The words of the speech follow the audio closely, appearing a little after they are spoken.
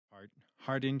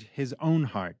hardened his own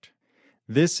heart.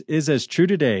 This is as true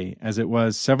today as it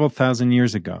was several thousand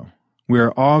years ago. We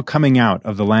are all coming out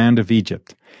of the land of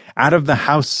Egypt, out of the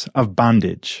house of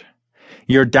bondage.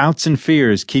 Your doubts and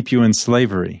fears keep you in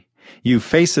slavery. You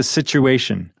face a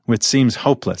situation which seems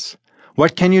hopeless.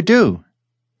 What can you do?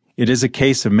 It is a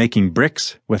case of making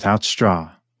bricks without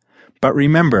straw. But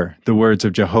remember the words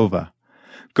of Jehovah.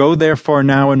 Go therefore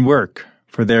now and work,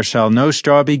 for there shall no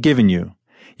straw be given you,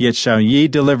 yet shall ye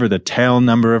deliver the tale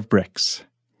number of bricks.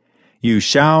 You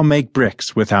shall make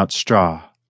bricks without straw.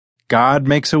 God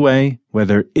makes a way where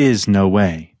there is no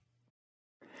way.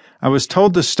 I was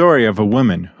told the story of a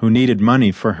woman who needed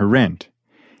money for her rent.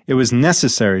 It was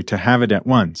necessary to have it at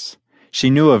once. She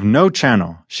knew of no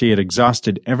channel. She had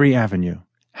exhausted every avenue.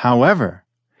 However,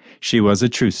 she was a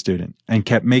true student and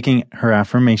kept making her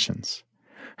affirmations.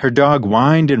 Her dog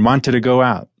whined and wanted to go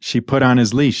out. She put on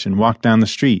his leash and walked down the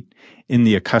street in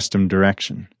the accustomed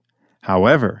direction.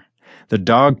 However, the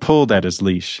dog pulled at his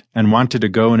leash and wanted to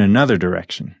go in another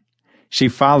direction. She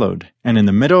followed, and in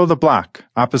the middle of the block,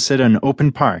 opposite an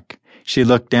open park, she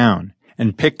looked down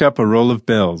and picked up a roll of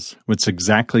bills which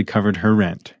exactly covered her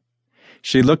rent.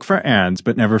 She looked for ads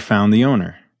but never found the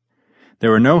owner.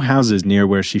 There were no houses near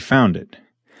where she found it.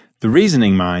 The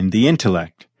reasoning mind, the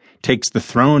intellect, takes the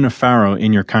throne of Pharaoh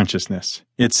in your consciousness.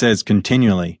 It says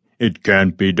continually, "It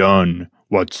can't be done.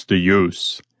 What's the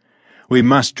use?" We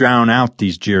must drown out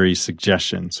these jury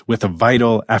suggestions with a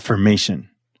vital affirmation.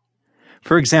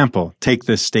 For example, take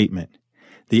this statement.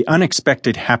 The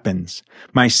unexpected happens.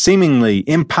 My seemingly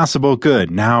impossible good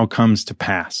now comes to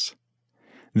pass.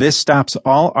 This stops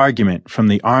all argument from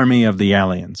the army of the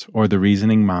aliens or the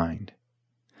reasoning mind.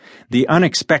 The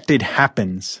unexpected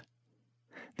happens.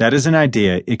 That is an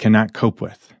idea it cannot cope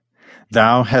with.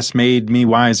 Thou hast made me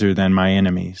wiser than my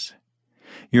enemies.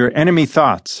 Your enemy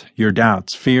thoughts, your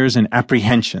doubts, fears, and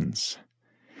apprehensions.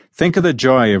 Think of the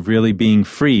joy of really being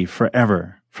free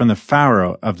forever from the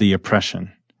Pharaoh of the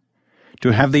oppression.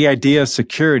 To have the idea of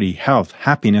security, health,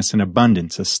 happiness, and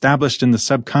abundance established in the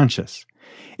subconscious,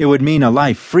 it would mean a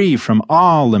life free from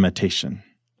all limitation.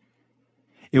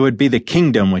 It would be the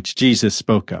kingdom which Jesus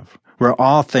spoke of, where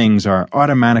all things are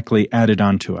automatically added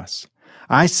onto us.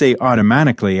 I say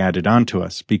automatically added onto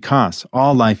us because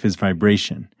all life is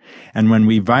vibration, and when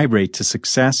we vibrate to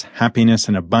success, happiness,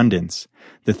 and abundance,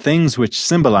 the things which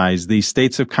symbolize these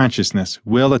states of consciousness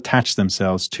will attach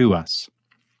themselves to us.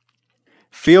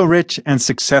 Feel rich and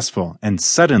successful, and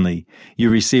suddenly you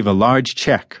receive a large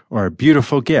check or a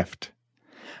beautiful gift.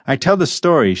 I tell the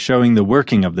story showing the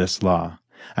working of this law.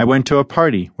 I went to a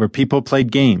party where people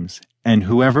played games, and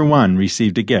whoever won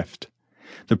received a gift.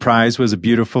 The prize was a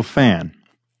beautiful fan.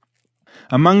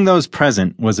 Among those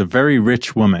present was a very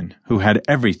rich woman who had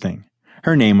everything.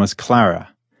 Her name was Clara.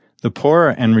 The poorer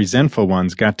and resentful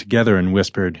ones got together and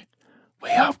whispered,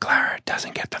 "We hope Clara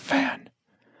doesn't get the fan."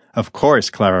 Of course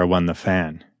Clara won the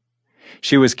fan.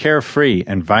 She was carefree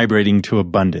and vibrating to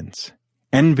abundance.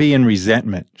 Envy and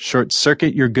resentment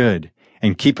short-circuit your good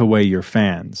and keep away your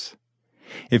fans.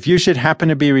 If you should happen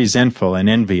to be resentful and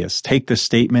envious, take the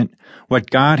statement, "What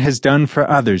God has done for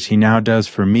others, He now does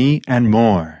for me and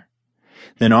more."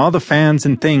 Then all the fans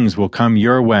and things will come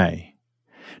your way.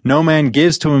 No man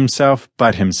gives to himself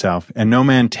but himself, and no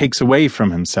man takes away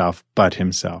from himself but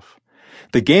himself.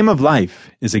 The game of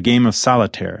life is a game of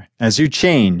solitaire. As you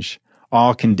change,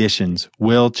 all conditions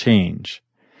will change.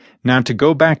 Now to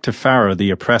go back to Pharaoh the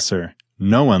oppressor,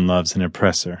 no one loves an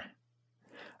oppressor.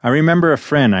 I remember a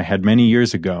friend I had many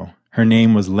years ago. Her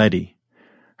name was Letty.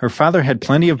 Her father had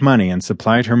plenty of money and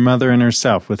supplied her mother and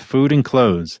herself with food and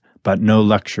clothes, but no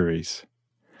luxuries.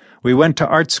 We went to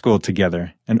art school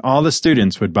together, and all the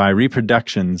students would buy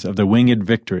reproductions of the Winged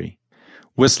Victory,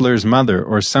 Whistler's Mother,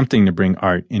 or something to bring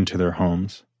art into their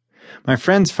homes. My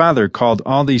friend's father called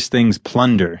all these things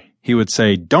plunder. He would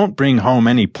say, "Don't bring home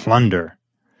any plunder."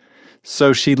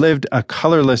 So she lived a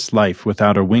colorless life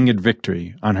without a Winged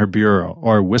Victory on her bureau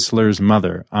or Whistler's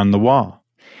Mother on the wall.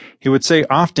 He would say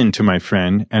often to my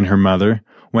friend and her mother,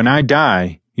 "When I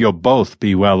die, you'll both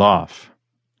be well off."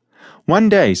 One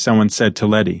day someone said to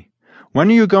Letty, "When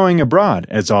are you going abroad?"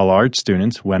 as all art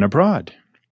students went abroad.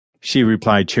 She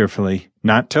replied cheerfully,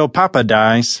 "Not till Papa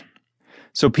dies."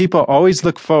 So people always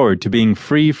look forward to being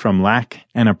free from lack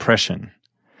and oppression.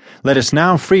 Let us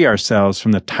now free ourselves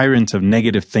from the tyrants of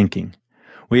negative thinking.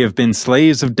 We have been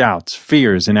slaves of doubts,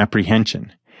 fears, and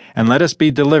apprehension, and let us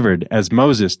be delivered as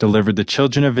Moses delivered the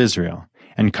children of Israel,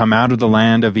 and come out of the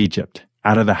land of Egypt,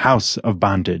 out of the house of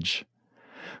bondage.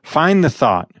 Find the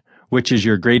thought, which is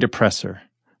your great oppressor.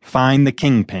 Find the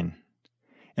kingpin.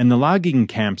 In the logging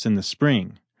camps in the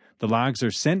spring, the logs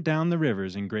are sent down the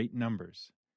rivers in great numbers.